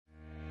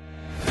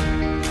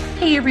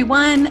Hey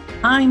everyone,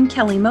 I'm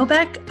Kelly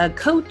Mobeck, a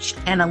coach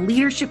and a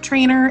leadership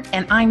trainer,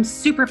 and I'm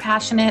super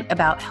passionate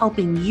about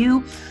helping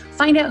you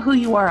find out who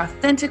you are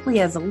authentically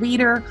as a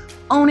leader,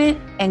 own it,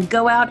 and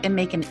go out and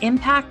make an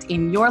impact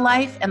in your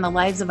life and the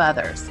lives of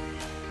others.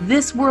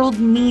 This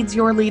world needs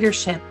your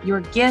leadership,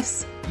 your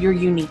gifts, your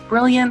unique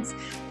brilliance,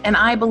 and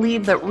I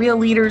believe that real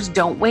leaders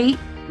don't wait,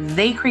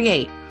 they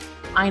create.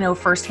 I know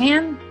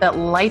firsthand that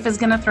life is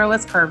going to throw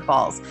us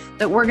curveballs,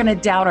 that we're going to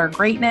doubt our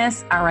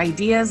greatness, our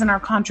ideas, and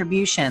our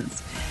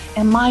contributions.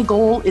 And my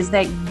goal is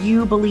that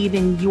you believe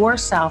in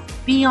yourself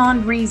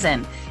beyond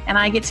reason. And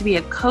I get to be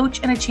a coach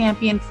and a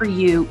champion for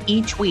you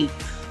each week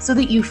so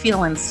that you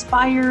feel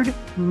inspired,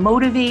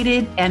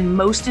 motivated, and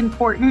most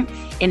important,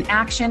 in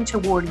action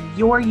toward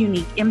your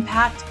unique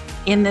impact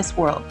in this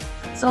world.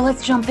 So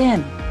let's jump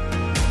in.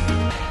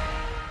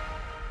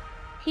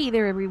 Hey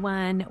there,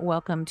 everyone.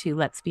 Welcome to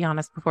Let's Be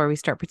Honest Before We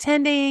Start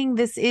Pretending.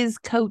 This is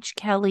Coach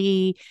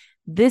Kelly.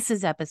 This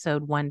is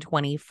episode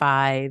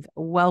 125.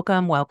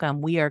 Welcome, welcome.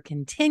 We are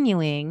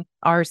continuing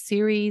our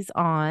series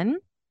on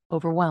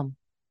overwhelm.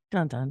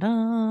 Dun, dun,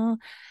 dun.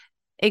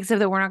 Except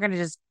that we're not going to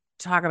just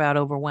talk about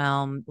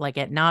overwhelm like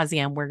ad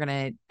nauseum. We're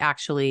going to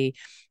actually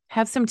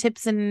have some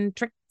tips and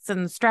tricks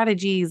and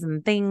strategies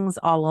and things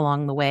all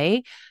along the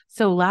way.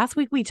 So last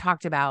week we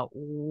talked about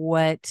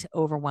what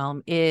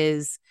overwhelm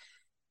is,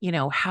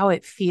 how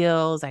it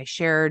feels. I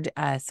shared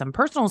some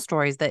personal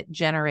stories that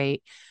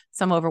generate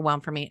some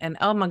overwhelm for me. And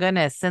oh my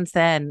goodness, since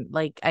then,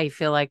 I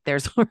feel like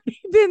there's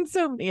already been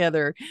so many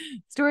other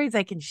stories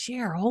I can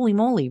share. Holy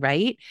moly,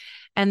 right?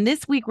 And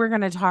this week, we're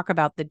going to talk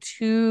about the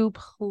two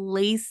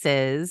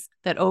places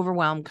that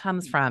overwhelm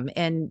comes from.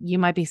 And you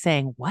might be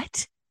saying,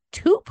 what?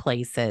 Two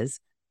places?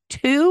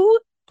 Two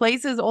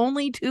places?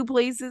 Only two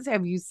places?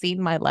 Have you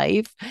seen my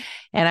life?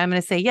 And I'm going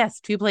to say,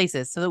 yes, two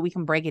places so that we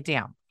can break it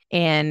down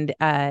and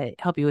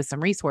help you with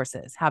some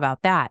resources. How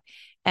about that?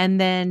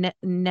 And then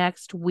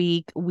next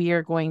week, we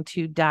are going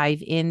to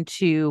dive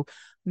into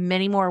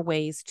many more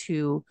ways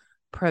to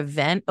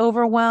prevent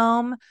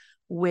overwhelm,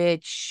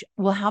 which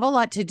will have a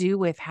lot to do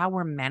with how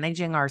we're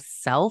managing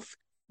ourselves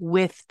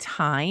with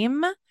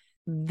time.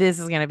 This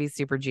is going to be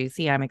super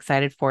juicy. I'm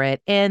excited for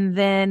it. And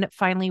then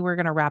finally, we're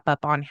going to wrap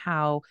up on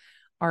how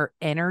our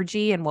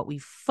energy and what we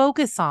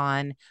focus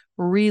on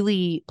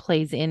really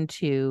plays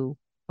into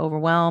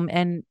overwhelm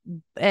and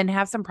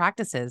have some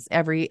practices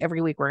every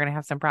week. We're going to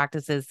have some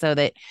practices so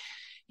that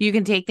you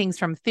can take things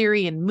from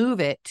theory and move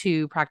it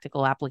to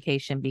practical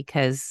application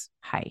because,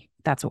 hi,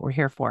 that's what we're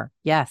here for.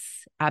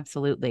 Yes,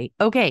 absolutely.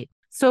 Okay.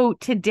 So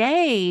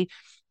today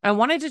I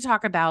wanted to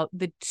talk about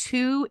the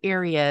two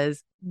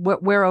areas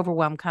where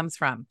overwhelm comes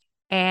from.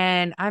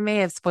 And I may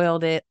have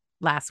spoiled it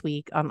last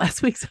week's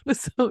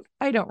episode.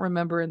 I don't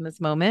remember in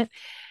this moment,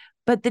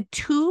 but the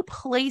two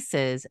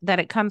places that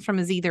it comes from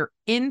is either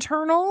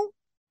internal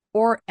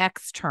or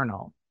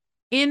external,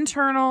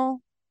 internal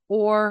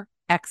or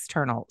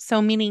external. So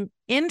meaning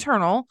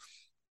internal,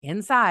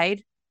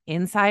 inside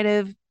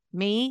of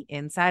me,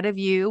 inside of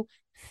you,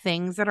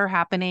 things that are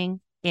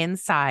happening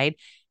inside,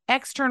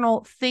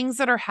 external, things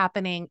that are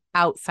happening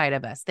outside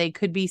of us. They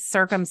could be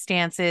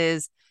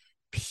circumstances,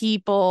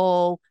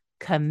 people,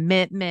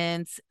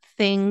 commitments,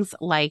 things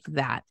like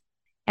that.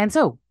 And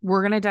so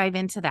we're going to dive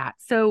into that.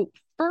 So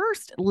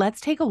first, let's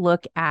take a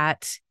look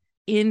at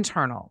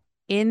internal,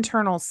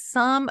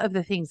 some of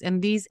the things.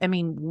 And these,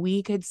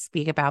 we could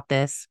speak about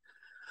this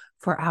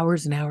for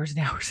hours and hours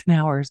and hours and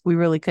hours. We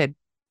really could,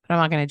 but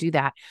I'm not going to do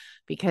that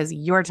because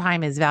your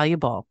time is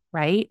valuable,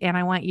 right? And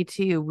I want you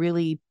to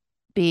really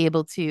be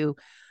able to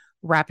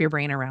wrap your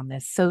brain around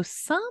this. So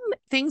some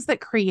things that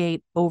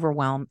create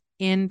overwhelm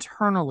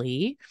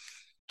internally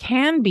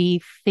can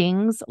be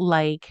things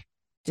like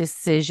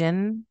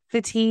decision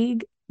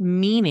fatigue,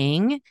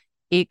 meaning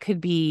it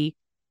could be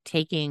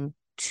taking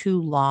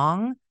too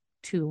long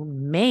to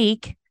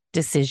make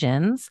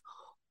decisions,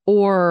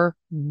 or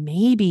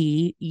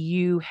maybe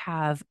you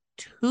have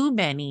too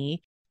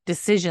many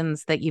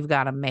decisions that you've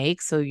got to make.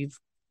 So you've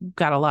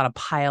got a lot of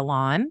pile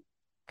on.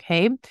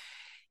 Okay.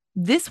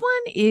 This one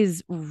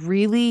is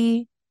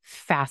really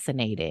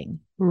fascinating.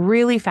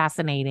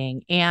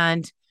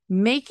 And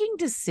making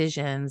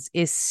decisions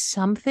is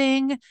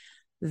something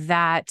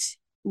that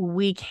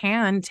we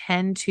can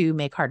tend to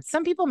make hard.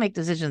 Some people make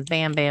decisions,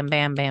 bam, bam,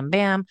 bam, bam,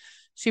 bam,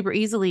 super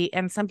easily.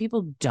 And some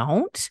people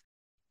don't.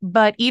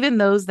 But even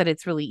those that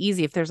it's really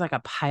easy, if there's like a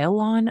pile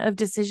on of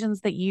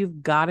decisions that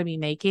you've got to be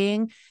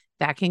making,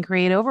 that can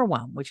create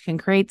overwhelm, which can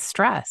create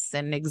stress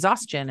and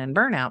exhaustion and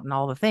burnout and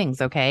all the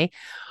things. Okay.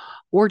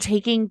 Or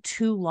taking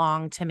too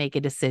long to make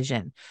a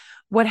decision.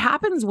 What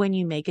happens when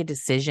you make a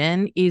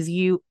decision is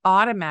you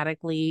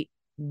automatically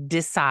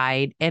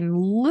decide, and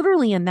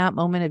literally in that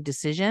moment of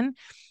decision,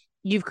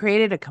 you've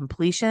created a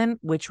completion,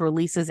 which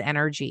releases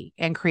energy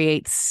and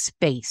creates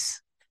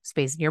space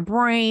in your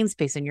brain,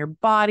 space in your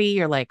body.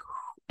 You're like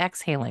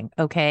exhaling.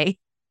 Okay.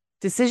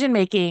 Decision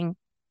making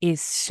is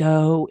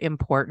so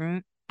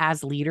important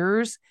as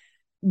leaders.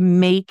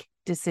 Make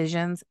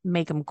decisions,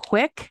 make them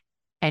quick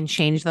and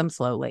change them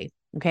slowly.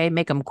 Okay.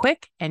 Make them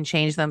quick and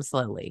change them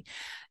slowly.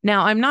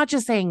 Now, I'm not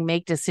just saying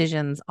make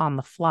decisions on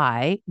the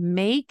fly,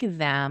 make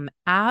them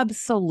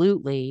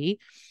absolutely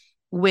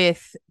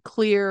with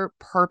clear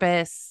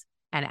purpose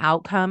and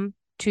outcome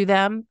to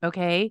them.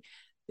 Okay.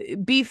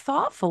 Be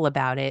thoughtful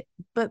about it,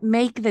 but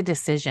make the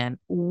decision.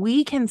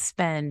 We can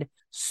spend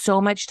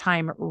so much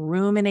time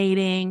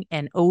ruminating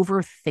and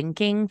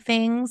overthinking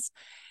things.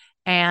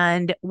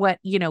 And what,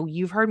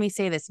 you've heard me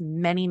say this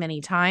many,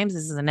 many times.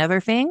 This is another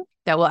thing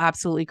that will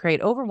absolutely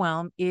create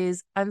overwhelm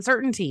is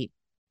uncertainty.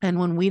 And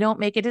when we don't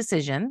make a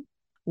decision,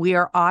 we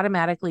are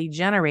automatically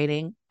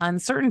generating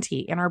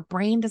uncertainty and our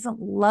brain doesn't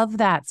love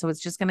that. So it's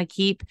just going to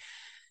keep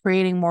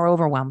creating more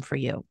overwhelm for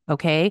you.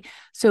 Okay.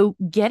 So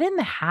get in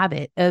the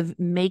habit of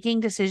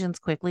making decisions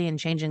quickly and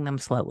changing them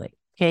slowly.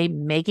 Okay.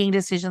 Making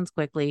decisions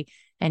quickly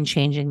and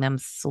changing them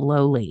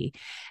slowly.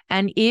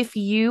 And if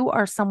you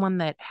are someone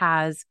that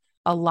has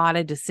a lot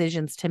of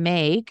decisions to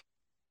make,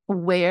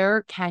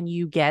 where can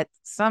you get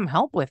some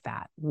help with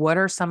that? What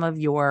are some of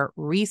your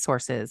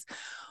resources?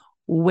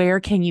 Where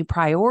can you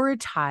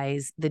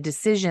prioritize the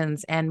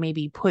decisions and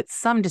maybe put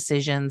some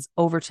decisions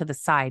over to the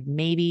side?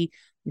 Maybe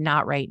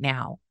not right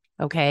now.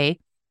 Okay.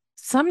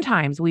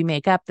 Sometimes we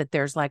make up that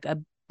there's like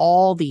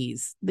all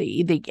these,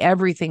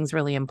 everything's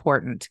really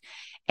important.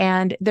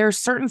 And there's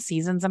certain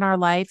seasons in our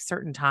life,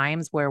 certain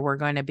times where we're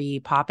going to be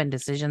popping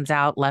decisions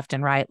out left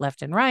and right,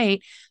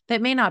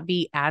 that may not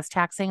be as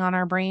taxing on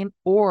our brain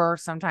or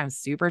sometimes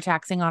super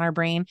taxing on our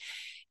brain.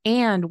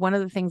 And one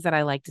of the things that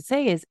I like to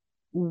say is,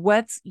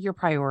 what's your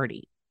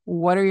priority?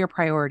 What are your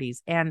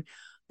priorities? And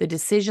the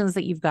decisions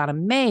that you've got to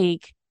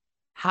make,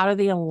 how do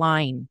they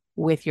align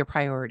with your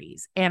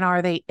priorities? And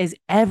is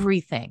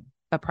everything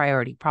a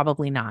priority?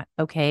 Probably not.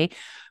 Okay.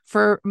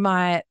 For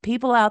my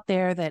people out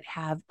there that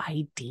have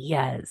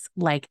ideas,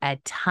 like a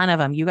ton of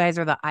them, you guys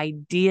are the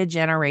idea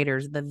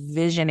generators, the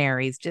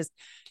visionaries, just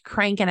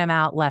cranking them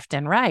out left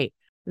and right.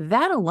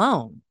 That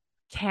alone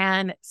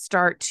can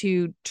start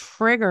to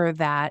trigger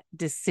that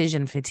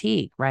decision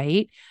fatigue,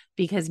 right?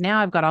 Because now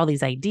I've got all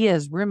these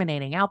ideas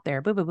ruminating out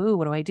there. Boo, boo, boo.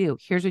 What do I do?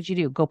 Here's what you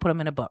do. Go put them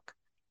in a book.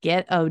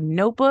 Get a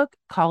notebook,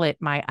 call it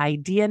my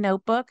idea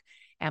notebook,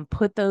 and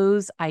put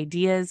those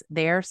ideas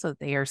there so that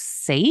they are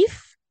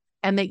safe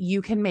and that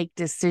you can make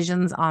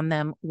decisions on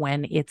them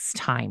when it's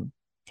time.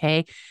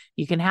 Okay.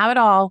 You can have it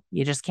all.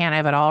 You just can't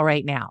have it all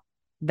right now.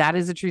 That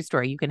is a true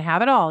story. You can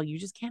have it all. You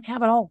just can't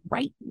have it all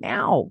right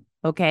now.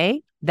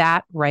 Okay.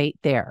 That right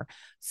there.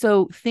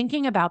 So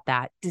thinking about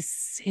that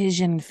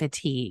decision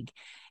fatigue,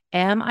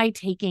 am I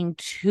taking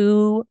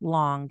too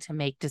long to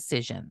make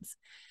decisions?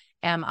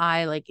 Am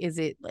I like, is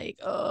it like,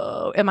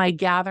 oh, am I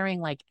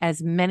gathering like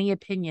as many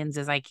opinions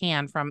as I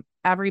can from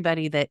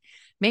everybody that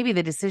maybe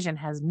the decision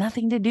has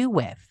nothing to do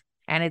with?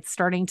 And it's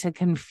starting to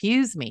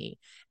confuse me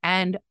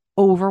and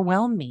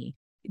overwhelm me.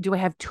 Do I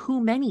have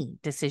too many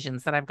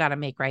decisions that I've got to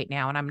make right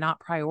now? And I'm not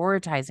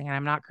prioritizing and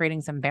I'm not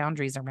creating some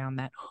boundaries around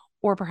that,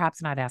 or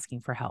perhaps not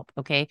asking for help.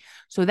 Okay.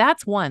 So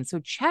that's one. So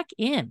check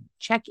in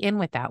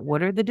with that.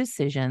 What are the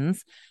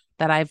decisions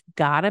that I've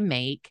got to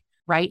make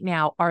right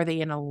now? Are they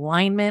in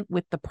alignment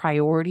with the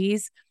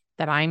priorities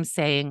that I'm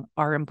saying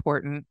are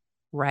important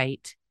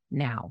right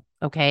now?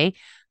 Okay.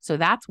 So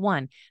that's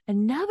one.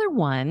 Another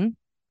one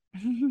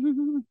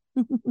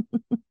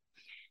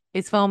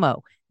is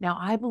FOMO. Now,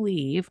 I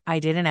believe I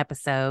did an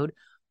episode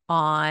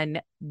on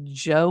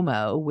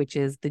JOMO, which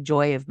is the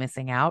joy of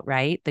missing out,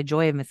 right? The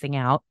joy of missing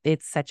out.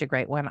 It's such a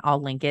great one.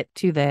 I'll link it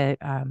to the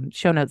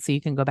show notes so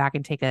you can go back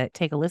and take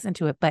a listen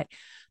to it. But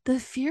the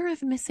fear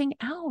of missing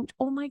out,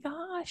 oh my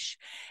gosh.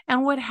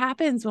 And what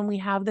happens when we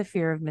have the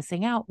fear of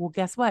missing out? Well,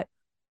 guess what?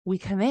 We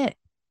commit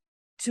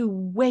to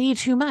way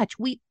too much.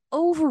 We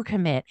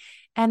overcommit.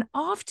 And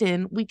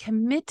often we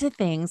commit to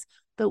things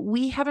that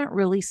we haven't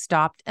really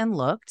stopped and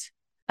looked.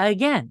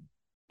 Again,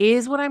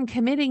 is what I'm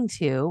committing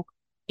to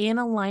in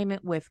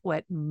alignment with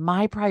what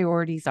my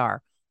priorities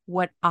are,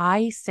 what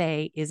I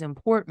say is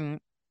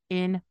important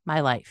in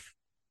my life,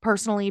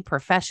 personally,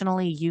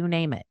 professionally, you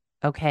name it.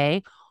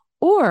 Okay.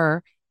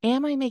 Or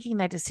am I making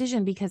that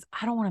decision because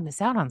I don't want to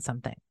miss out on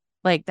something?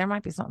 Like there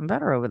might be something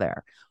better over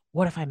there.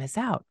 What if I miss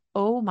out?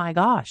 Oh my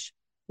gosh.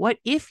 What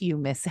if you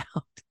miss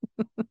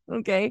out?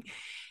 Okay.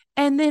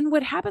 And then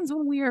what happens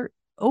when we are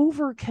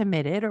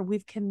overcommitted or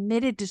we've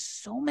committed to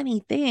so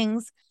many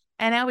things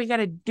and now we got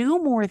to do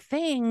more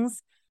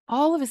things?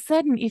 All of a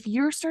sudden, if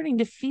you're starting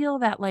to feel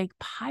that like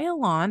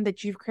pile on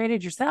that you've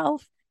created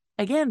yourself,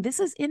 again, this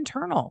is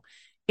internal.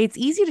 It's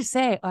easy to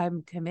say,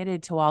 I'm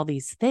committed to all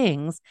these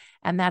things,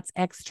 and that's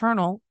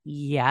external.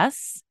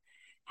 Yes.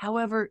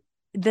 However,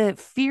 the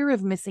fear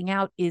of missing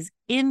out is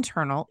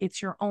internal.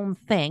 It's your own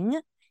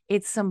thing.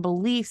 It's some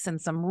beliefs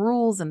and some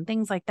rules and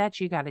things like that.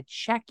 You got to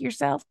check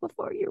yourself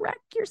before you wreck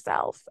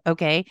yourself.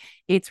 Okay.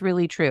 It's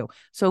really true.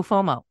 So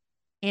FOMO,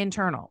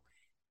 internal.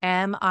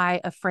 Am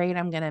I afraid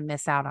I'm going to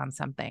miss out on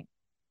something?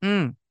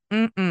 I'm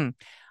going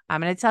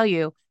to tell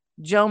you,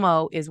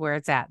 JOMO is where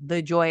it's at.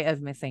 The joy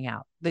of missing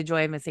out,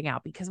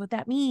 because what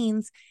that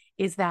means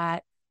is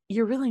that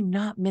you're really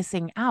not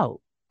missing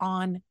out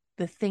on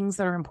the things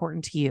that are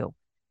important to you.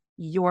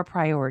 your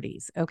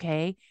priorities.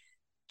 Okay.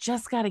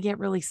 Just got to get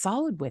really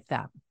solid with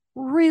them,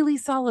 really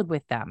solid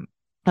with them.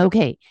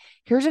 Okay,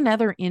 here's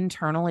another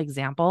internal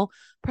example.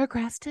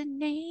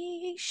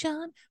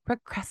 Procrastination,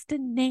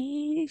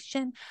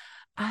 procrastination.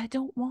 I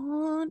don't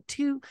want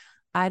to.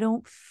 I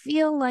don't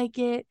feel like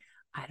it.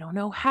 I don't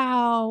know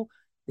how.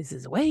 This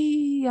is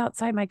way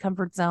outside my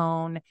comfort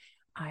zone.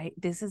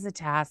 This is a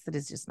task that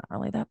is just not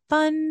really that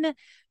fun.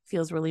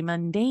 Feels really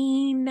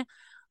mundane.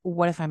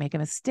 What if I make a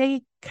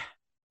mistake?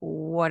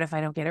 What if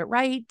I don't get it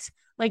right?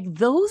 Like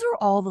those are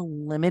all the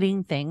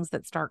limiting things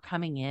that start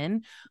coming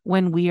in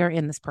when we are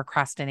in this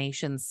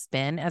procrastination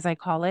spin, as I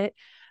call it.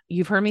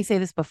 You've heard me say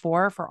this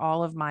before for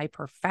all of my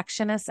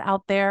perfectionists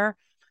out there.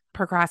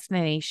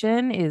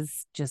 Procrastination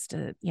is just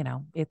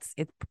it's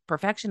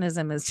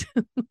perfectionism is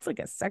it's like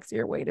a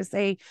sexier way to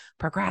say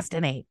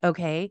procrastinate.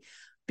 Okay.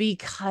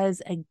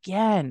 Because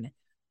again,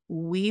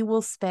 we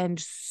will spend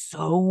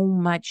so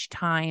much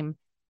time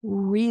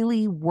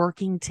really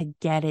working to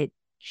get it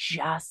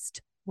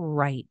just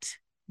right.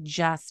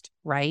 Just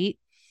right.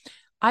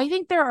 I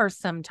think there are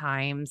some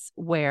times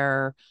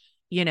where,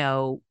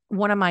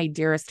 one of my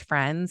dearest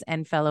friends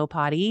and fellow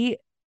potty,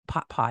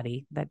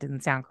 that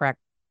didn't sound correct,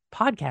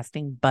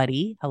 podcasting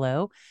buddy,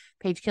 hello,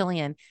 Paige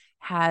Killian,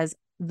 has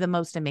the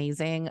most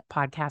amazing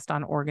podcast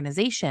on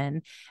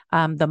organization,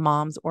 the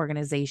Mom's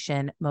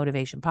Organization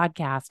Motivation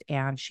Podcast.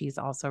 And she's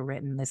also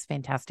written this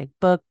fantastic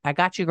book, I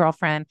Got You,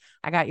 Girlfriend.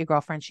 I Got You,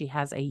 Girlfriend. She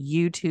has a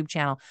YouTube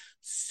channel.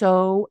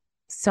 So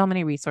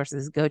many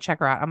resources. Go check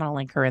her out. I'm going to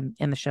link her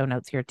in the show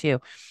notes here too.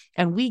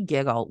 And we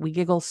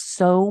giggle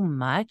so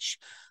much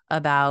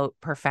about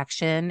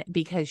perfection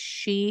because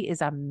she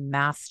is a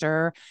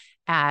master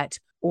at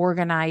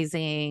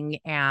organizing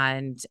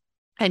and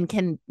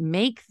can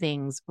make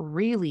things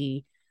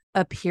really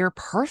appear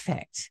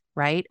perfect,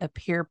 right?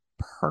 Appear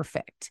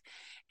perfect.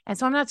 And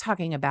so I'm not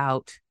talking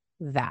about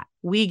that.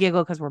 We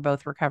giggle because we're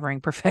both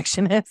recovering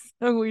perfectionists.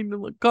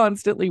 We're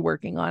constantly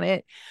working on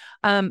it.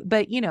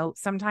 But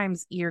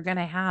sometimes you're going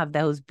to have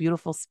those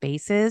beautiful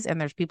spaces,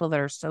 and there's people that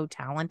are so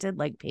talented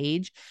like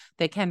Paige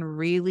that can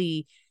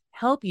really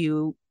help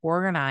you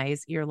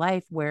organize your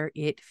life where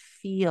it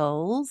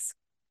feels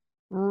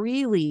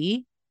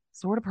really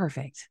sort of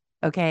perfect.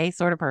 Okay.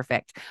 Sort of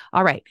perfect.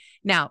 All right.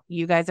 Now,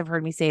 you guys have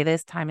heard me say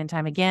this time and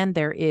time again.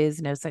 There is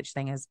no such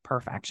thing as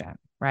perfection,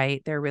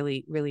 right? There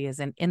really, really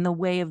isn't in the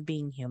way of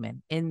being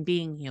human,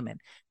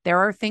 There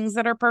are things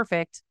that are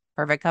perfect.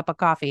 Perfect cup of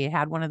coffee. I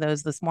had one of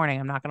those this morning.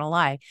 I'm not going to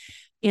lie.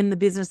 In the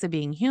business of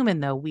being human,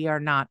 though, we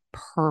are not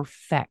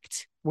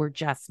perfect. We're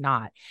just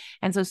not.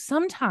 And so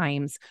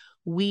sometimes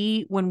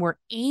when we're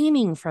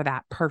aiming for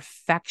that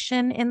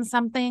perfection in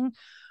something,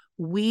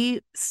 we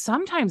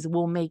sometimes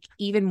will make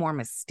even more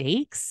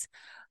mistakes.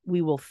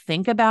 We will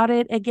think about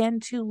it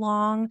again too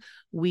long.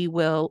 We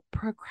will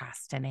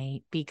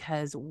procrastinate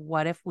because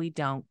what if we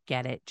don't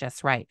get it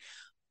just right?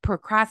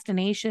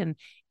 Procrastination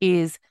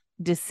is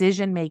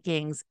decision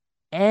making's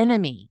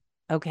enemy.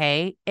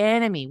 Okay.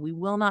 Enemy. We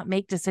will not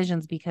make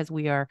decisions because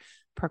we are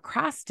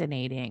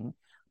procrastinating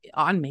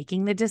on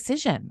making the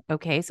decision.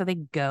 Okay. So they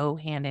go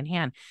hand in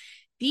hand.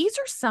 These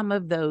are some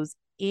of those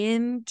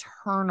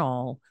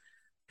internal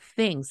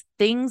things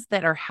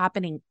that are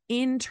happening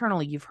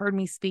internally. You've heard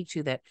me speak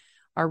to that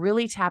are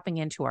really tapping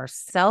into our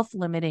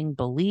self-limiting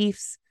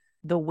beliefs,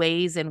 the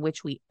ways in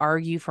which we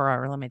argue for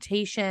our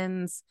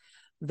limitations,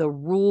 the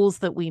rules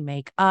that we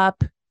make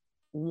up,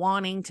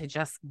 wanting to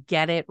just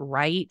get it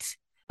right,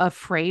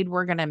 afraid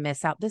we're going to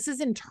miss out. This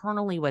is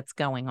internally what's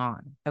going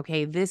on.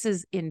 Okay. This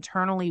is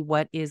internally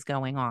what is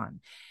going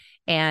on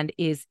and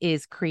is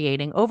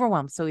creating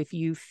overwhelm. So if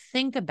you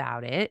think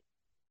about it,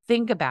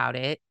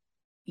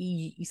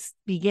 you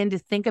begin to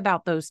think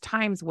about those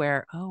times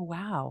where, oh,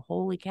 wow,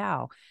 holy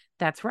cow,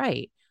 that's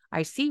right.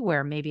 I see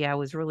where maybe I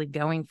was really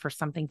going for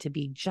something to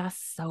be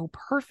just so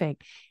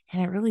perfect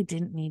and it really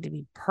didn't need to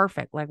be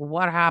perfect. Like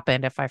what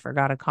happened if I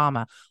forgot a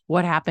comma?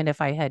 What happened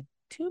if I had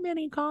too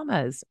many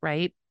commas,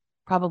 right?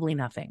 Probably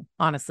nothing,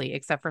 honestly,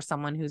 except for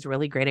someone who's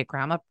really great at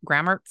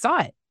grammar saw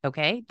it.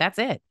 Okay. That's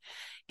it.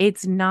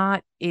 It's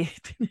not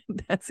it.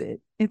 That's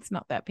it. It's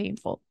not that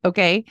painful.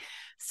 Okay.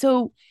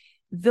 So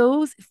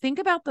think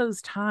about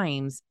those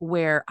times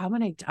where I'm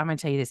going to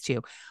tell you this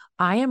too.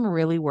 I am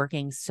really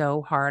working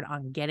so hard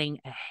on getting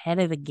ahead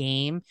of the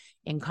game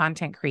in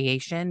content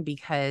creation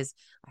because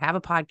I have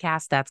a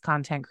podcast that's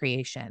content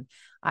creation.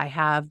 I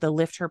have the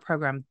Lift Her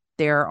program.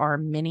 There are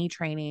mini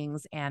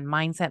trainings and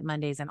Mindset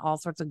Mondays and all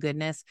sorts of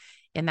goodness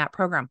in that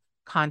program.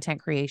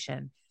 Content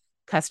creation,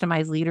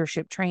 customized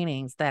leadership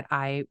trainings that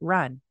I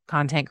run,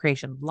 content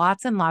creation,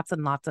 lots and lots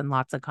and lots and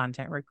lots of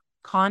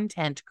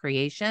content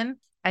creation.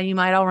 And you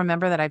might all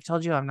remember that I've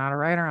told you I'm not a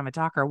writer, I'm a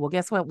talker. Well,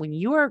 guess what? When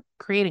you are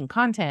creating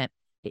content,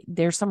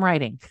 there's some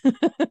writing.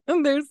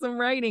 There's some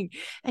writing.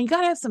 And you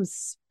got to have some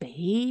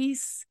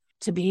space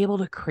to be able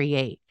to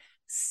create,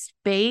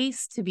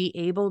 space to be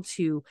able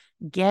to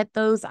get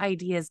those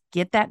ideas,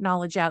 get that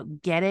knowledge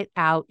out, get it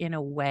out in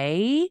a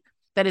way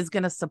that is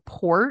going to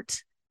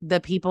support the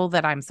people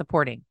that I'm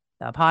supporting,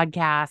 the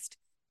podcast,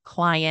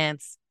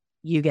 clients,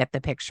 You get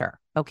the picture.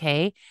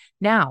 Okay.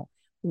 Now,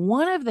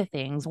 one of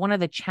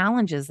the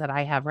challenges that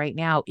I have right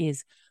now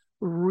is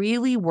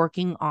really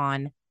working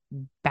on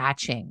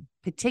batching,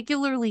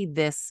 particularly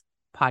this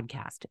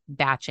podcast,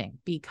 batching,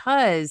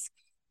 because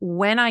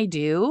when I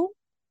do,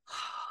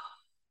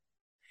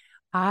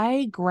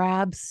 I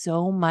grab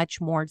so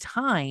much more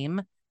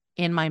time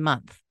in my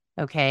month.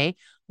 Okay.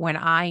 When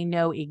I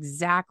know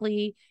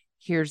exactly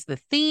here's the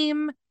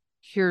theme,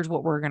 here's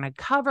what we're going to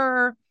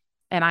cover.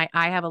 And I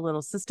have a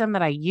little system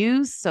that I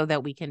use so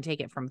that we can take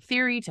it from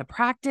theory to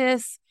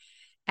practice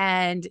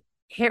and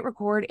hit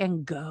record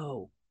and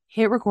go.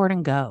 Hit record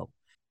and go.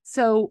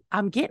 So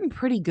I'm getting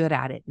pretty good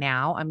at it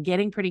now.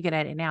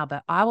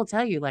 But I will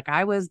tell you, like,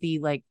 I was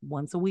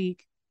once a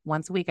week,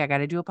 I got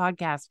to do a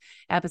podcast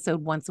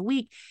episode once a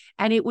week.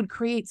 And it would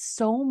create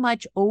so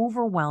much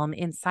overwhelm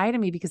inside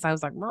of me because I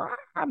was like,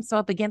 I'm so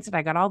up against it.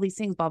 I got all these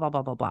things, blah, blah,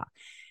 blah, blah, blah.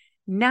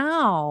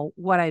 Now,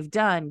 what I've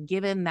done,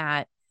 given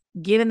that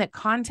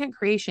content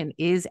creation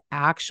is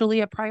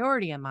actually a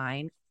priority of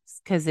mine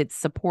because it's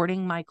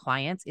supporting my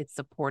clients, it's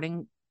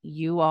supporting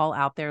you all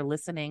out there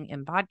listening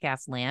in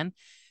podcast land,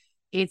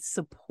 it's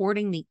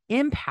supporting the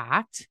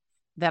impact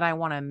that I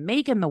want to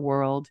make in the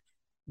world.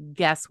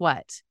 Guess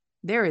what?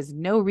 There is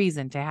no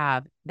reason to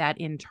have that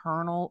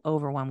internal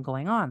overwhelm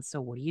going on.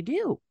 So what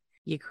do?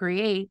 You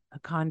create a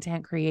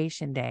content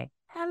creation day.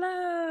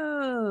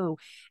 Hello.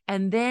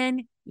 And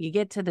then you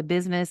get to the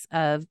business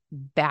of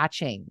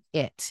batching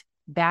it.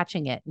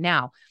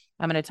 Now,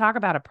 I'm going to talk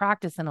about a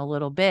practice in a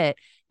little bit,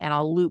 and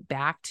I'll loop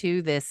back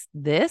to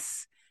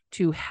this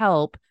to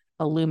help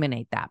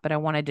illuminate that. But I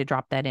wanted to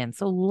drop that in.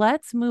 So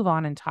let's move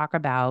on and talk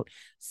about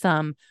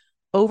some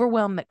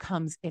overwhelm that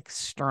comes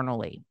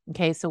externally.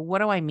 Okay. So what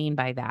do I mean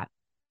by that?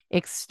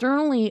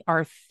 Externally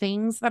are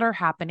things that are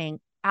happening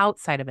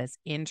outside of us,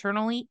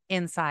 internally,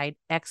 inside,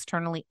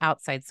 externally,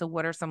 outside. So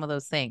what are some of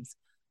those things?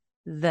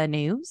 The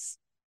news,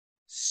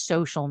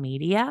 social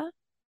media.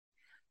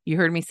 You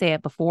heard me say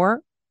it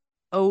before,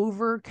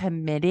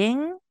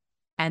 overcommitting.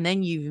 And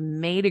then you've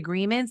made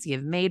agreements,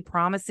 you've made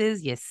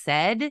promises, you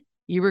said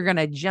you were going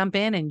to jump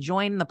in and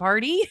join the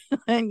party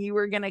and you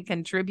were going to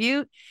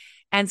contribute.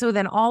 And so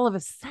then all of a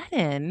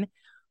sudden,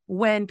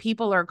 when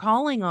people are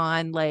calling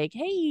on like,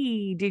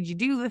 hey, did you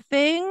do the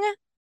thing?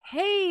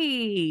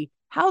 Hey,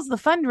 how's the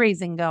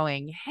fundraising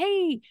going?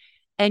 Hey,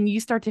 and you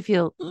start to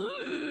feel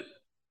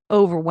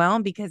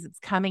overwhelmed because it's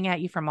coming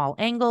at you from all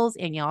angles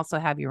and you also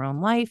have your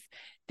own life,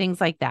 things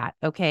like that.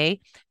 Okay.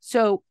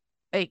 So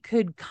it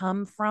could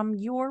come from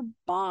your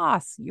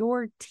boss,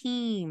 your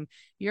team,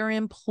 your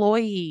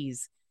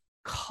employees,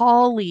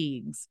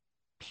 colleagues,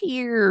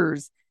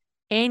 peers,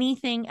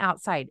 anything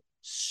outside,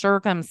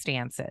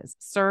 circumstances.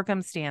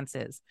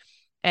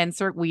 And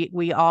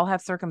we all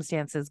have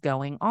circumstances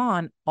going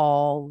on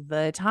all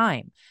the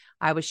time.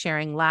 I was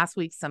sharing last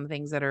week some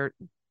things that are,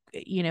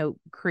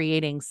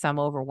 creating some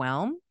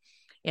overwhelm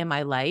in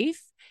my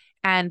life.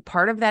 And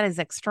part of that is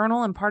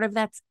external and part of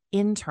that's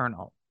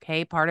internal.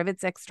 Okay. Part of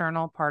it's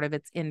external, part of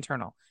it's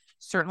internal.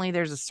 Certainly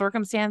there's a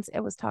circumstance.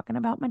 It was talking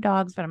about my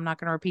dogs, but I'm not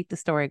going to repeat the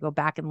story. Go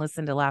back and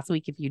listen to last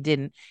week if you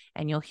didn't,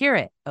 and you'll hear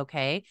it.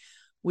 Okay.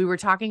 We were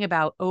talking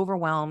about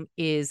overwhelm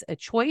is a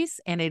choice,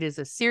 and it is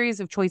a series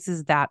of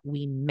choices that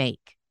we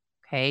make.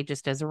 Okay.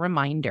 Just as a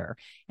reminder,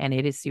 and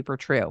it is super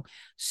true.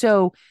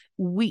 So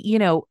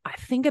I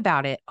think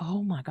about it.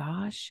 Oh my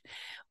gosh.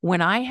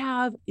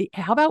 How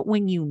about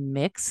when you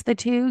mix the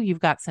two, you've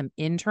got some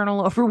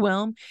internal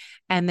overwhelm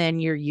and then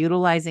you're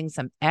utilizing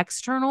some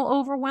external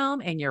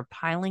overwhelm and you're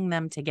piling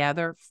them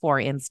together. For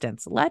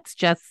instance, let's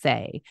just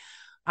say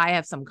I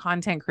have some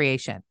content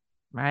creation,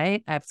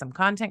 right? I have some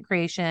content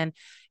creation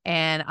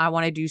and I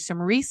want to do some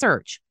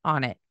research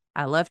on it.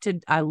 I love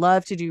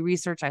to do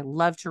research. I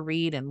love to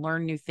read and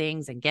learn new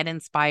things and get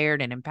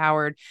inspired and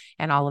empowered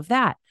and all of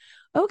that.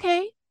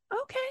 Okay.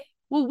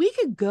 Well, we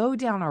could go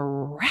down a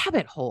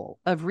rabbit hole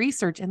of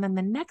research. And then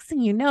the next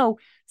thing you know,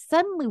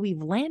 suddenly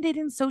we've landed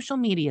in social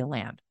media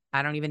land.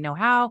 I don't even know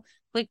how.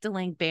 Click the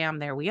link, bam,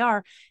 there we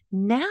are.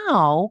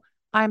 Now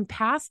I'm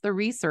past the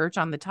research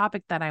on the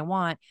topic that I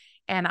want,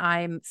 and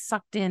I'm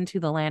sucked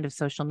into the land of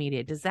social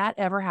media. Does that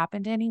ever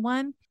happen to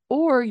anyone?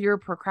 Or you're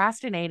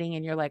procrastinating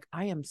and you're like,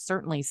 I am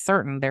certainly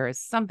certain there is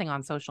something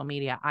on social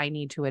media I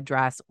need to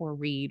address or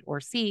read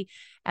or see.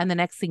 And the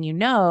next thing you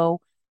know,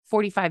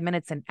 45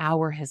 minutes, an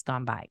hour has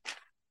gone by.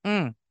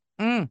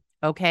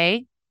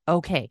 Okay.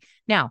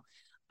 Now,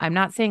 I'm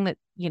not saying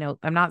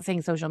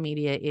social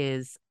media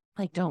is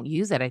like, don't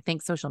use it. I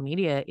think social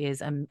media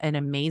is an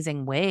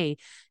amazing way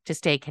to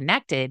stay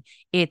connected.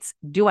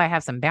 Do I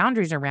have some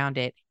boundaries around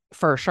it?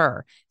 For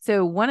sure.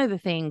 So one of the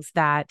things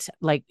that,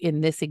 like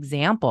in this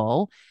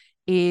example,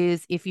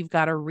 is if you've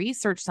got to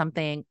research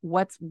something,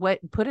 put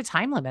a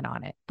time limit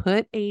on it.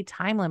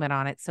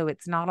 So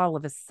it's not all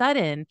of a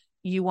sudden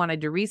you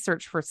wanted to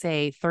research for,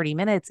 say, 30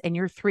 minutes and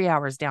you're 3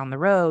 hours down the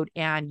road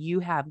and you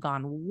have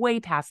gone way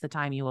past the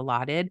time you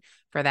allotted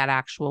for that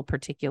actual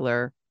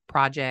particular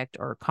project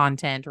or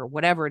content or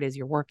whatever it is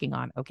you're working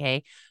on.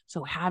 Okay.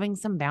 So having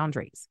some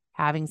boundaries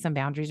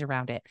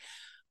around it,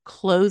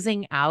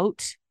 closing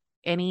out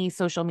any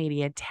social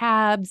media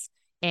tabs,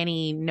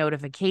 any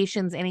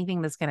notifications,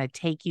 anything that's going to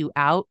take you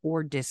out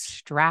or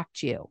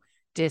distract you.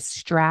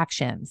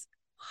 Distractions,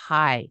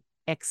 high,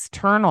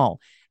 external,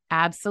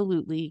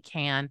 absolutely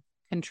can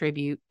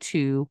contribute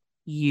to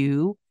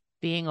you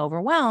being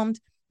overwhelmed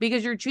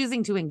because you're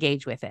choosing to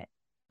engage with it.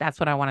 That's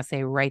what I want to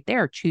say right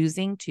there,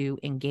 choosing to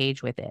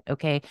engage with it.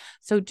 Okay.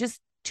 So just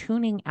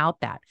tuning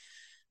out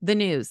the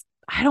news.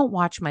 I don't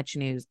watch much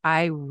news.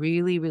 I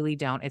really, really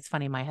don't. It's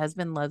funny. My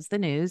husband loves the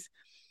news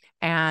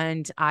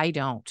and I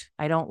don't.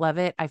 I don't love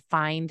it. I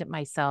find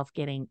myself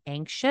getting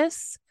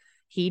anxious.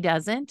 He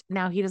doesn't.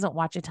 Now, he doesn't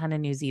watch a ton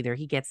of news either.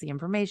 He gets the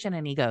information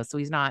and he goes. So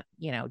he's not,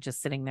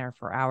 just sitting there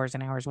for hours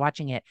and hours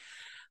watching it.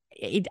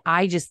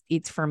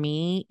 It's for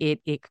me,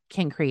 it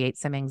can create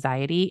some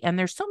anxiety. And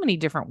there's so many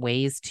different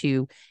ways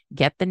to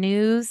get the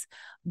news,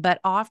 but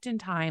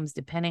oftentimes,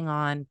 depending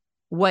on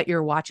what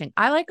you're watching,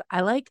 I like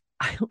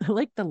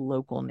the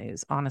local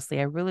news. Honestly,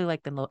 I really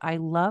like I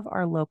love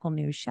our local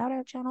news. Shout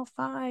out Channel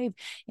 5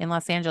 in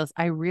Los Angeles.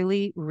 I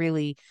really,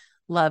 really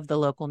love the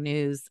local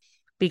news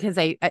because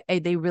they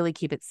really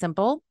keep it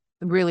simple.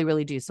 Really,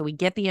 really do. So we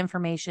get the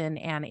information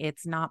and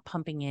it's not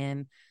pumping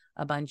in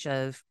a bunch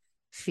of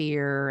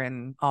fear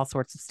and all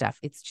sorts of stuff.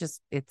 It's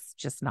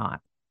just not.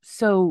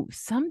 So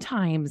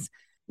sometimes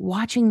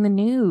watching the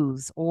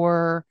news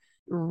or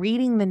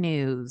reading the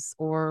news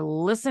or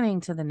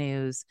listening to the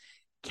news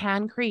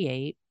can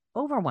create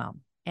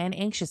overwhelm and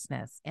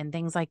anxiousness and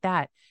things like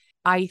that.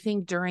 I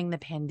think during the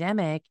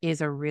pandemic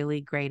is a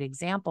really great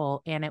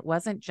example. And it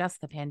wasn't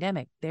just the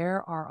pandemic.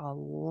 There are a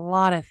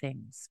lot of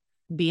things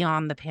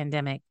beyond the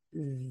pandemic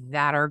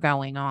that are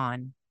going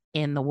on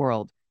in the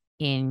world,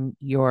 in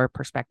your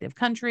perspective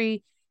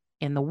country,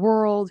 in the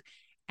world.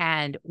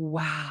 And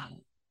wow,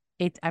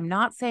 I'm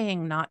not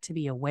saying not to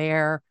be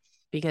aware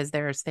because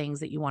there's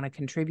things that you want to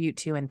contribute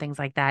to and things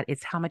like that.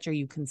 It's how much are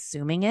you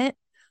consuming it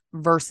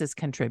versus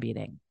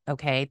contributing.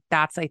 Okay.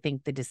 That's, I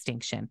think, the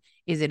distinction.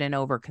 Is it an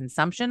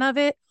overconsumption of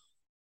it?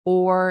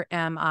 Or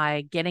am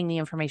I getting the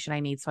information I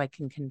need so I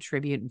can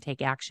contribute and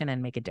take action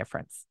and make a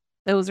difference?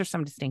 Those are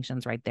some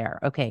distinctions right there.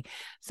 Okay.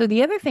 So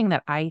the other thing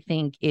that I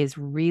think is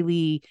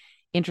really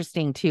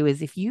interesting too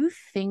is if you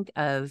think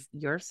of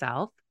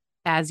yourself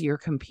as your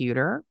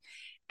computer,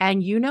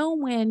 and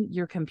when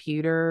your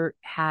computer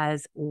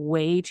has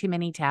way too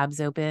many tabs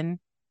open,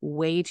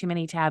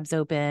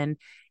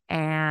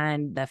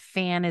 and the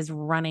fan is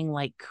running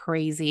like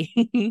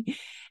crazy,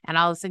 and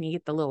all of a sudden you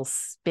get the little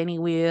spinny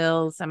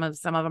wheels. Some of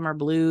them are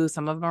blue,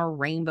 some of them are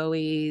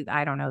rainbowy.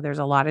 I don't know. There's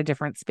a lot of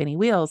different spinny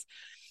wheels.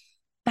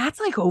 That's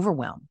like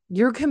overwhelm.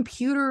 Your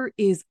computer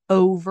is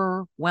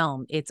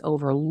overwhelmed. It's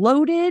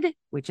overloaded,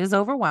 which is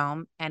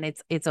overwhelm, and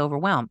it's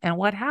overwhelmed. And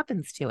what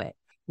happens to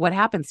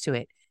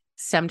it?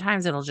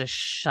 Sometimes it'll just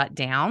shut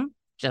down,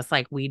 just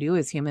like we do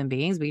as human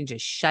beings. We can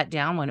just shut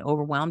down when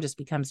overwhelm just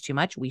becomes too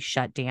much. We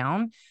shut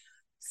down.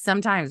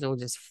 Sometimes it'll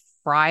just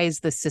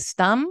fries the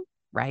system,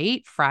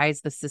 right?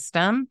 Fries the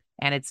system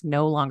and it's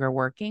no longer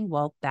working.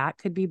 Well, that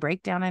could be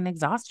breakdown and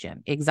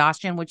exhaustion.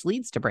 Exhaustion, which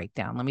leads to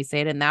breakdown. Let me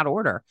say it in that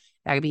order.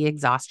 That could be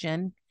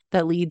exhaustion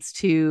that leads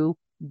to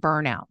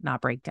burnout, not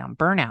breakdown,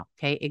 burnout.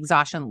 Okay.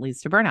 Exhaustion that leads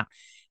to burnout.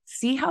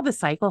 See how the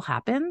cycle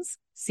happens?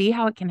 See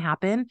how it can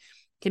happen?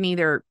 Can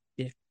either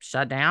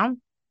shut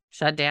down,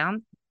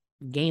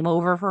 game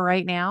over for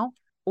right now,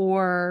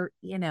 or,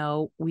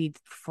 we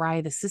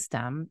fry the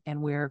system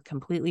and we're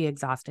completely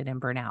exhausted and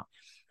burnt out.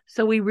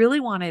 So we really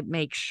want to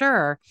make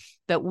sure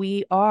that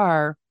we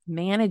are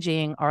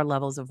managing our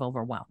levels of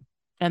overwhelm.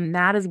 And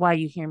that is why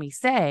you hear me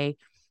say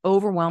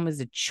overwhelm is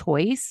a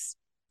choice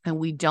and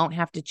we don't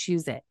have to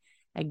choose it.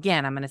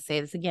 Again, I'm going to say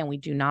this again. We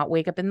do not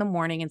wake up in the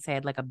morning and say,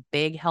 I'd like a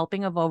big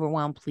helping of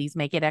overwhelm. Please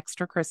make it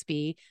extra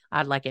crispy.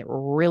 I'd like it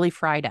really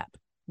fried up.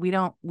 We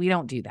don't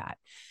do that.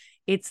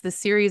 It's the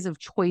series of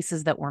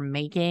choices that we're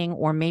making,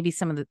 or maybe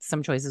some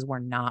choices we're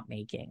not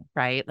making,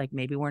 right? Like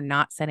maybe we're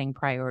not setting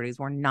priorities.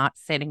 We're not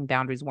setting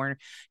boundaries. We're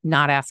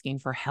not asking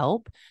for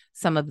help,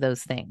 some of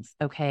those things.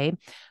 Okay.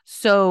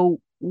 So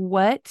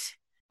what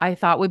I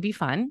thought would be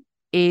fun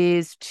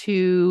is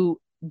to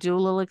do a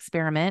little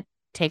experiment,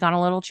 take on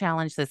a little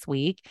challenge this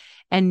week,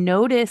 and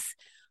notice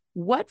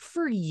what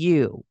for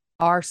you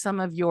are some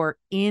of your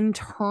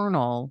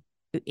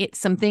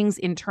some things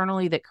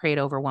internally that create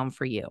overwhelm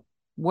for you.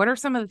 What are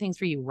some of the things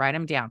for you? Write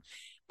them down.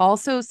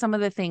 Also, some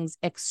of the things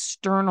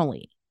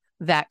externally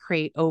that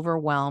create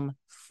overwhelm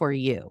for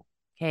you.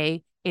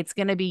 Okay. It's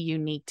going to be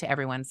unique to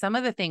everyone. Some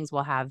of the things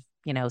will have,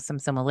 some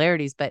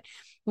similarities, but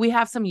we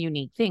have some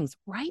unique things.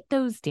 Write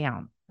those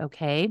down.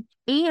 Okay.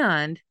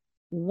 And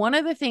one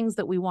of the things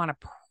that we want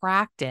to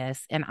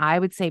practice, and I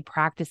would say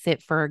practice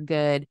it for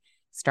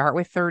start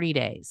with 30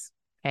 days.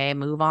 Okay.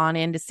 Move on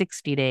into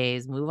 60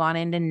 days, move on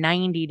into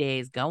 90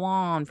 days, go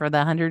on for the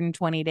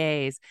 120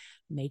 days,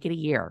 make it a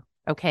year.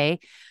 Okay.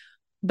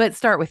 But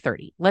start with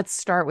 30. Let's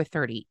start with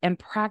 30 and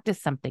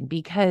practice something,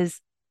 because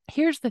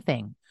here's the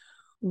thing.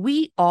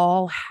 We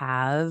all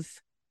have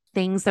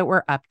things that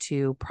we're up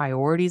to,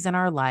 priorities in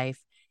our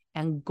life,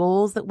 and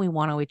goals that we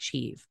want to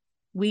achieve.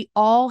 We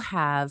all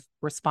have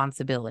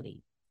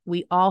responsibility.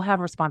 We all have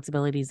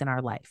responsibilities in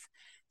our life.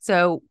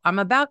 So I'm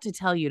about to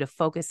tell you to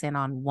focus in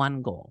on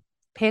one goal.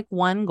 Pick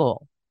one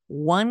goal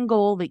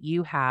that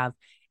you have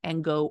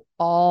and go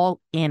all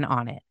in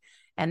on it.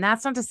 And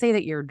that's not to say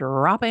that you're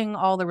dropping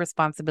all the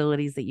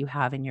responsibilities that you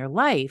have in your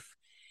life.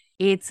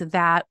 It's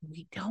that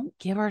we don't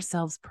give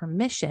ourselves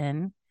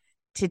permission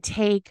to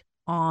take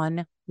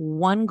on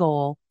one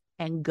goal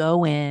and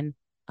go in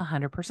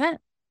 100%.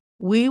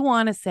 We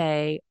want to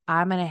say,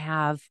 I'm going to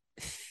have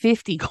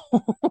 50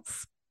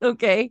 goals.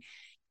 Okay.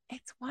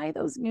 It's why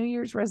those New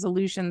Year's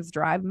resolutions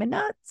drive me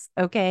nuts.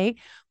 Okay.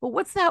 But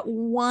what's that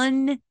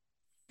one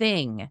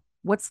thing?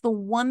 What's the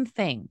one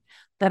thing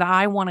that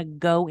I want to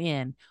go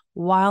in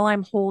while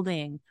I'm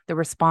holding the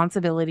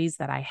responsibilities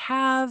that I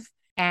have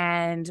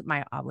and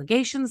my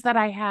obligations that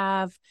I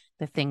have,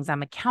 the things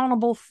I'm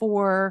accountable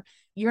for?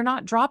 You're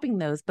not dropping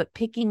those, but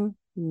picking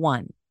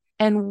one.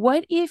 And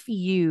what if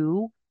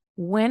you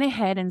went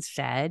ahead and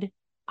said,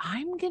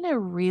 I'm going to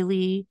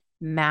really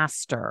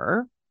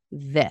master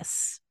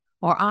this,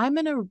 or I'm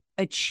going to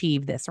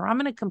achieve this, or I'm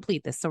going to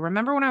complete this. So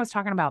remember when I was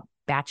talking about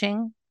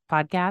batching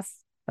podcasts?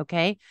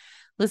 Okay.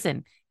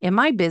 Listen, in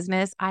my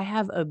business, I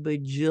have a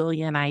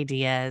bajillion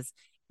ideas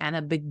and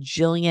a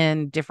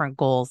bajillion different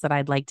goals that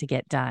I'd like to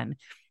get done.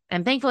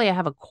 And thankfully, I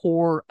have a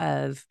core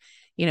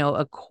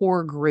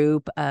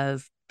group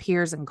of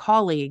peers and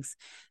colleagues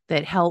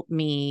that help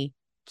me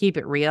keep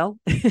it real,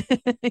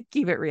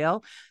 keep it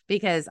real,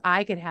 because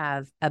I could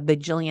have a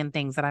bajillion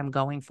things that I'm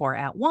going for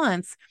at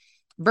once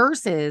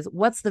versus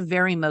what's the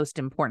very most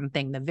important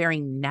thing, the very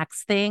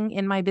next thing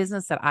in my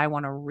business that I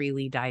want to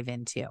really dive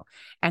into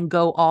and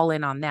go all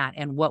in on that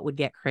and what would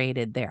get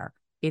created there.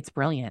 It's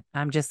brilliant.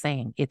 I'm just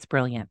saying it's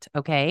brilliant.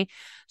 Okay.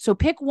 So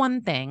pick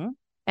one thing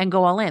and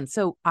go all in.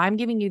 So I'm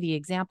giving you the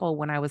example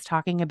when I was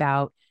talking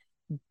about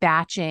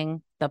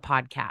batching the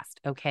podcast.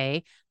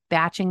 Okay.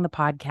 Batching the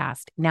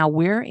podcast. Now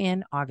we're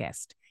in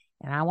August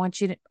and I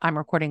want you to, I'm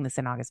recording this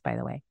in August, by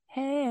the way.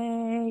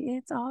 Hey,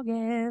 it's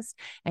August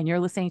and you're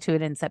listening to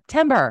it in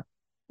September.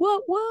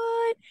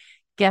 What?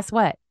 Guess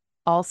what?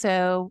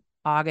 Also,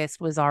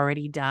 August was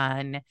already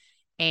done.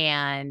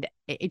 And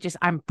it just,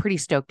 I'm pretty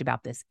stoked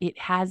about this. It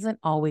hasn't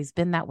always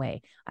been that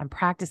way. I'm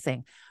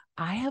practicing.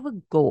 I have a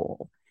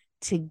goal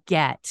to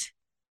get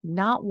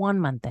not 1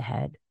 month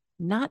ahead,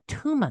 not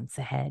 2 months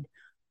ahead,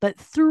 but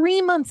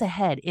 3 months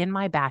ahead in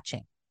my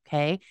batching.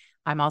 Okay.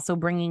 I'm also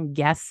bringing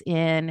guests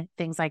in,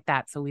 things like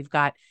that. So we've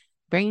got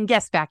bringing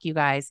guests back, you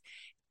guys.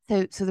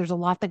 So there's a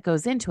lot that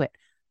goes into it.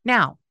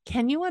 Now,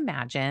 can you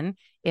imagine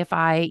if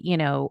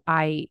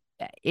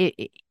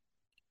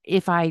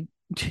if I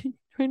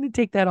trying to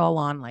take that all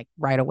on like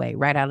right away,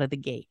 right out of the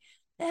gate?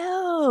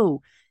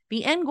 No,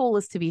 the end goal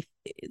is to be,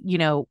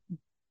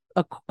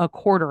 a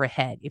quarter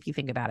ahead. If you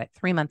think about it,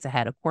 3 months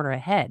ahead, a quarter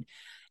ahead.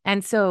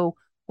 And so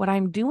what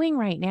I'm doing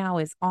right now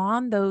is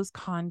on those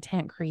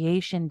content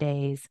creation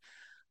days,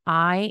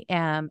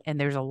 and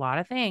there's a lot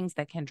of things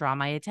that can draw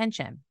my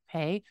attention.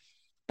 Okay.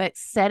 But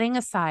setting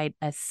aside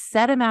a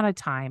set amount of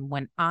time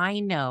when I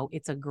know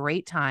it's a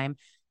great time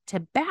to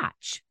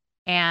batch.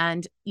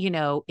 And,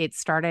 it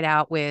started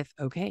out with,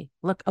 okay,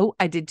 look, oh,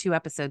 I did 2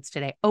 episodes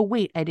today. Oh,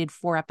 wait, I did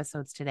 4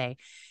 episodes today.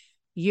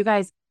 You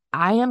guys,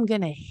 I am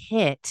going to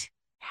hit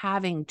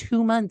having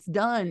 2 months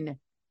done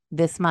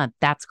this month.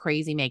 That's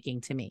crazy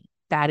making to me.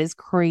 That is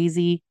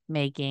crazy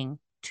making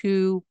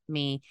to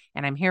me.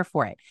 And I'm here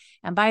for it.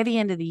 And by the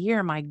end of the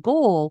year, my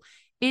goal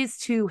is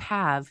to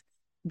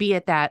be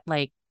at that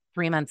like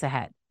 3 months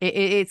ahead.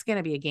 It's going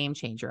to be a game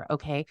changer.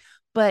 Okay.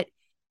 But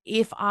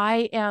if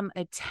I am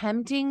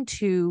attempting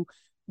to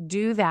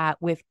do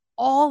that with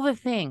all the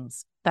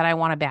things that I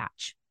want to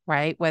batch,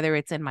 right? Whether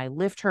it's in my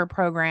Lift Her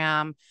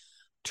program,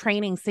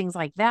 trainings, things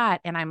like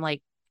that. And I'm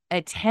like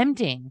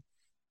attempting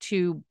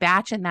to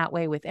batch in that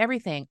way with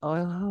everything.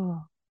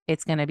 Oh,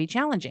 it's going to be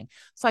challenging.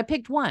 So I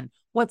picked one.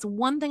 What's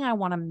one thing I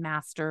want to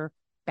master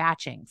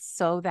batching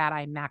so that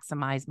I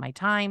maximize my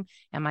time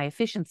and my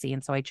efficiency?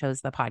 And so I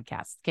chose the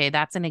podcast. Okay.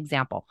 That's an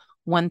example.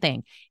 One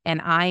thing.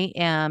 And I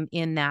am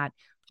in that,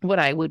 what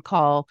I would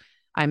call,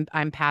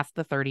 I'm past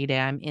the 30 day.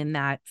 I'm in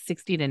that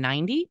 60 to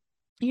 90,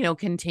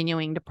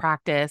 continuing to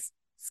practice,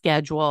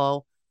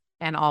 schedule,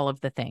 and all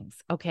of the things.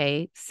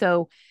 Okay.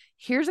 So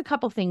here's a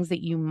couple things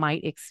that you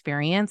might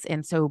experience.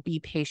 And so be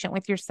patient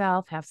with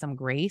yourself, have some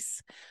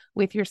grace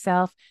with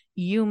yourself.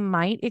 You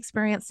might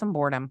experience some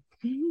boredom.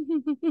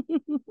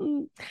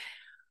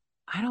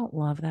 I don't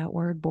love that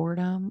word,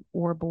 boredom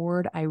or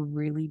bored. I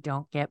really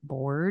don't get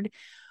bored,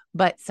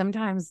 but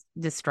sometimes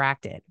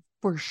distracted.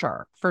 For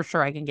sure. For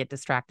sure. I can get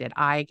distracted.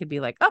 I could be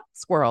like, oh,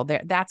 squirrel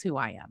there. That's who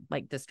I am,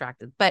 like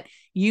distracted. But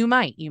you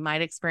might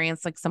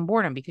experience like some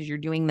boredom because you're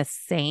doing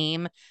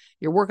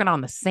you're working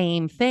on the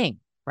same thing,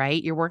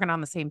 right? You're working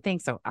on the same thing.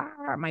 So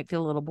it might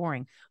feel a little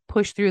boring.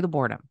 Push through the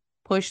boredom.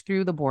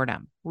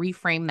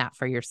 Reframe that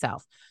for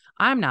yourself.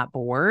 I'm not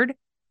bored.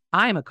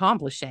 I'm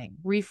accomplishing.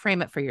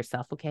 Reframe it for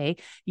yourself. Okay.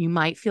 You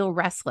might feel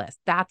restless.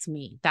 That's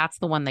me. That's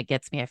the one that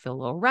gets me. I feel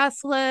a little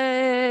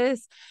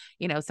restless.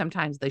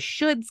 Sometimes the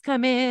shoulds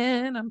come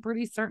in. I'm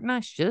pretty certain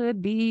I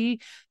should be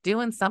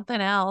doing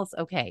something else.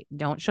 Okay.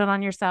 Don't should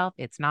on yourself.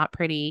 It's not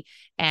pretty.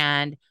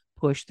 And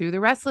push through the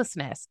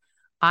restlessness.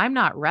 I'm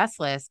not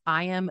restless.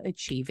 I am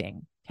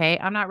achieving. Okay.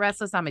 I'm not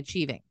restless. I'm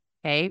achieving.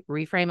 Okay.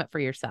 Reframe it for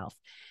yourself.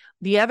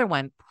 The other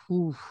one,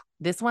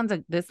 this one's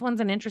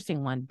an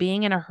interesting one.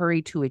 Being in a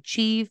hurry to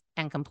achieve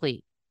and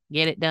complete.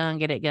 Get it done.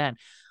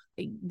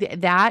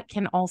 That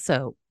can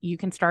also, you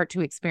can start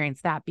to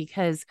experience that,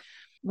 because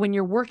when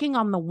you're working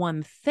on the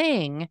one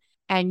thing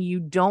and you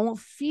don't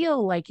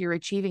feel like you're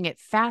achieving it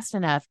fast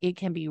enough, it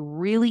can be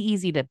really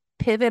easy to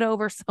pivot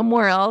over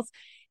somewhere else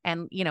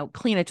and,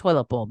 clean a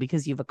toilet bowl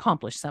because you've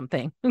accomplished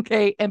something.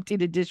 Okay. Empty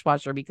the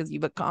dishwasher because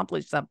you've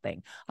accomplished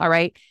something. All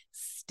right.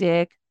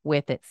 Stick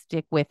with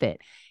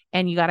it.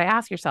 And you got to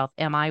ask yourself,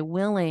 am I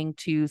willing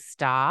to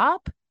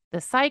stop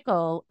the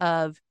cycle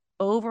of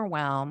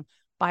overwhelm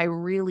by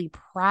really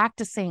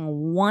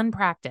practicing one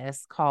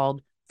practice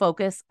called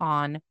focus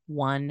on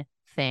one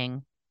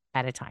thing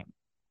at a time?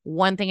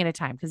 One thing at a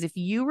time. Because if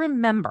you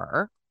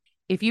remember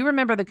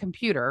the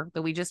computer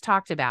that we just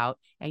talked about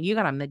and you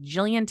got a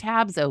majillion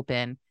tabs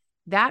open,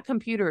 that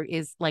computer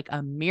is like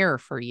a mirror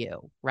for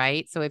you,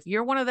 right? So if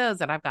you're one of those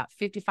that I've got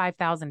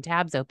 55,000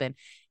 tabs open,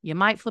 you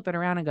might flip it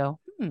around and go,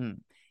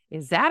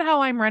 is that how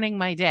I'm running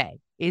my day?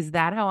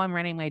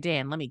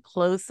 And let me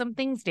close some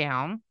things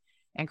down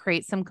and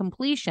create some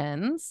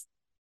completions,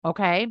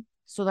 okay,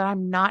 so that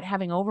I'm not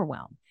having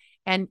overwhelm.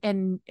 And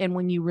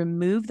when you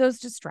remove those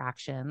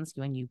distractions,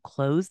 when you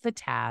close the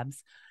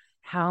tabs,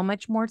 how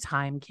much more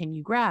time can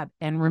you grab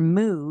and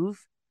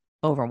remove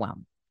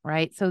overwhelm,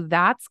 right? So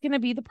that's going to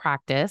be the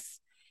practice.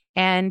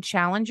 And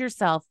challenge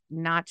yourself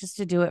not just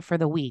to do it for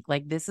the week.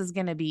 Like, this is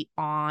going to be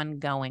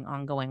ongoing.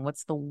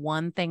 What's the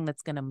one thing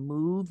that's going to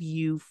move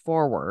you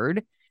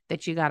forward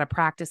that you got to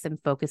practice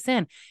and focus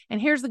in?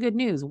 And here's the good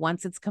news.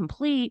 Once it's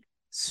complete,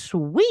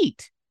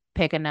 sweet,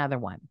 pick another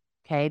one.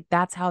 Okay.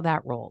 That's how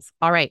that rolls.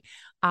 All right.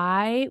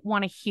 I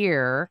want to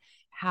hear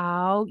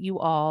how you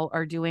all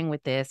are doing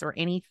with this, or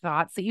any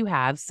thoughts that you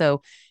have.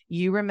 So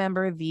you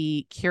remember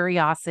the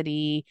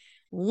curiosity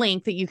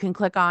link that you can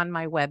click on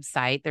my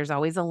website. There's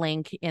always a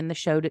link in the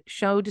show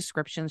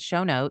descriptions,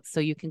 show notes. So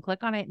you can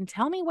click on it and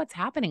tell me what's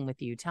happening with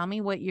you. Tell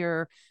me what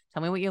you're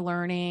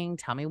learning.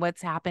 Tell me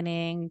what's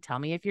happening. Tell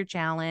me if you're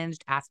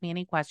challenged. Ask me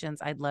any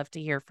questions. I'd love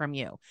to hear from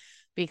you,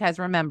 because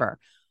remember,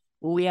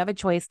 we have a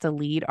choice to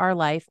lead our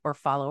life or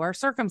follow our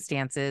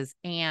circumstances.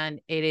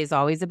 And it is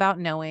always about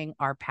knowing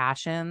our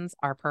passions,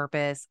 our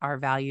purpose, our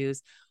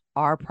values,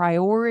 our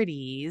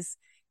priorities,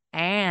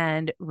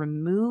 and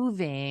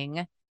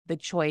removing the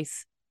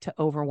choice to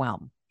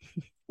overwhelm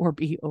or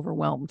be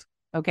overwhelmed.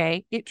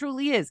 Okay. It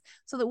truly is,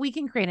 so that we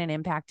can create an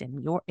impact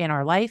in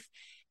our life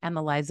and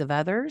the lives of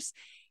others.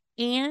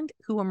 And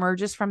who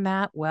emerges from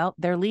that? Well,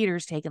 they're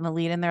leaders taking the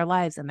lead in their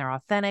lives, and they're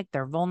authentic,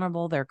 they're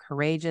vulnerable, they're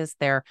courageous,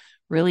 they're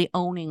really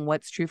owning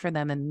what's true for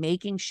them and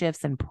making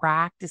shifts and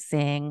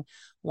practicing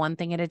one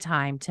thing at a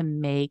time to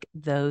make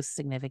those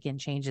significant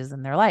changes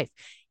in their life.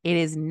 It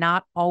is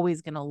not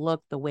always going to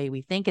look the way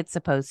we think it's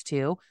supposed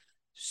to.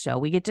 So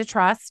we get to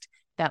trust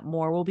that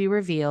more will be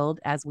revealed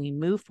as we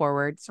move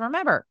forward. So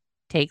remember,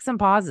 take some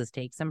pauses,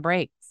 take some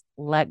breaks,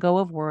 let go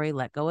of worry,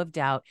 let go of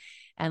doubt,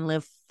 and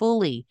live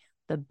fully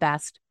the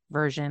best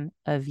version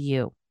of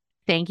you.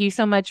 Thank you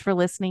so much for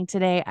listening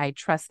today. I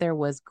trust there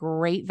was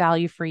great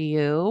value for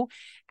you,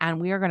 and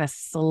we are going to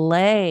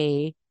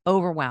slay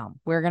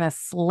overwhelm. We're going to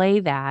slay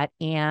that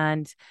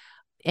and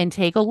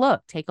take a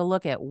look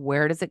at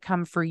where does it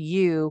come for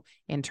you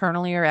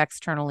internally or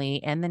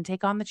externally, and then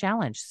take on the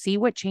challenge. See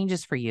what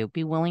changes for you.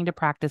 Be willing to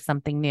practice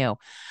something new.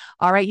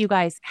 All right, you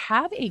guys,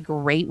 have a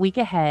great week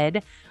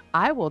ahead.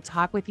 I will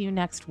talk with you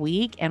next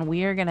week, and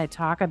we are going to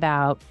talk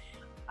about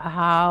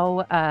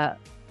how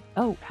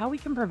we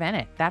can prevent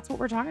it. That's what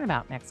we're talking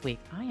about next week.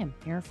 I am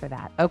here for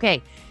that.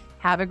 Okay.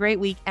 Have a great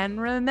week.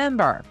 And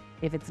remember,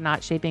 if it's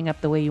not shaping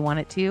up the way you want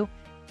it to,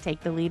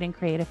 take the lead and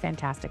create a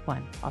fantastic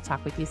one. I'll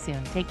talk with you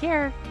soon. Take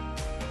care.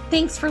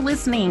 Thanks for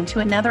listening to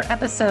another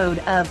episode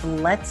of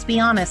Let's Be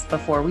Honest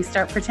Before We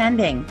Start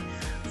Pretending.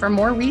 For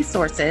more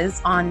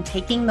resources on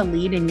taking the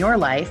lead in your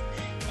life,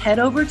 head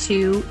over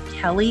to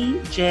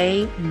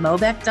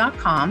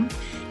kellyjmobeck.com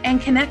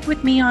and connect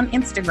with me on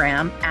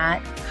Instagram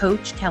at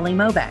Coach Kelly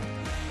Mobeck.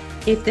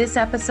 If this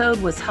episode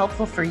was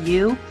helpful for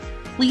you,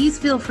 please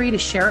feel free to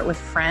share it with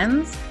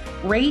friends,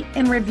 rate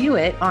and review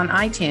it on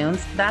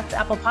iTunes. That's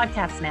Apple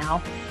Podcasts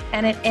now.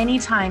 And at any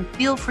time,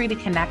 feel free to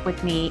connect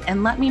with me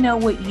and let me know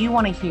what you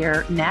want to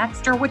hear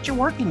next or what you're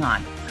working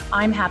on.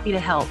 I'm happy to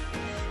help.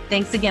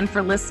 Thanks again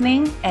for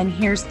listening, and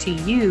here's to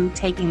you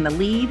taking the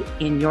lead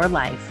in your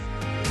life.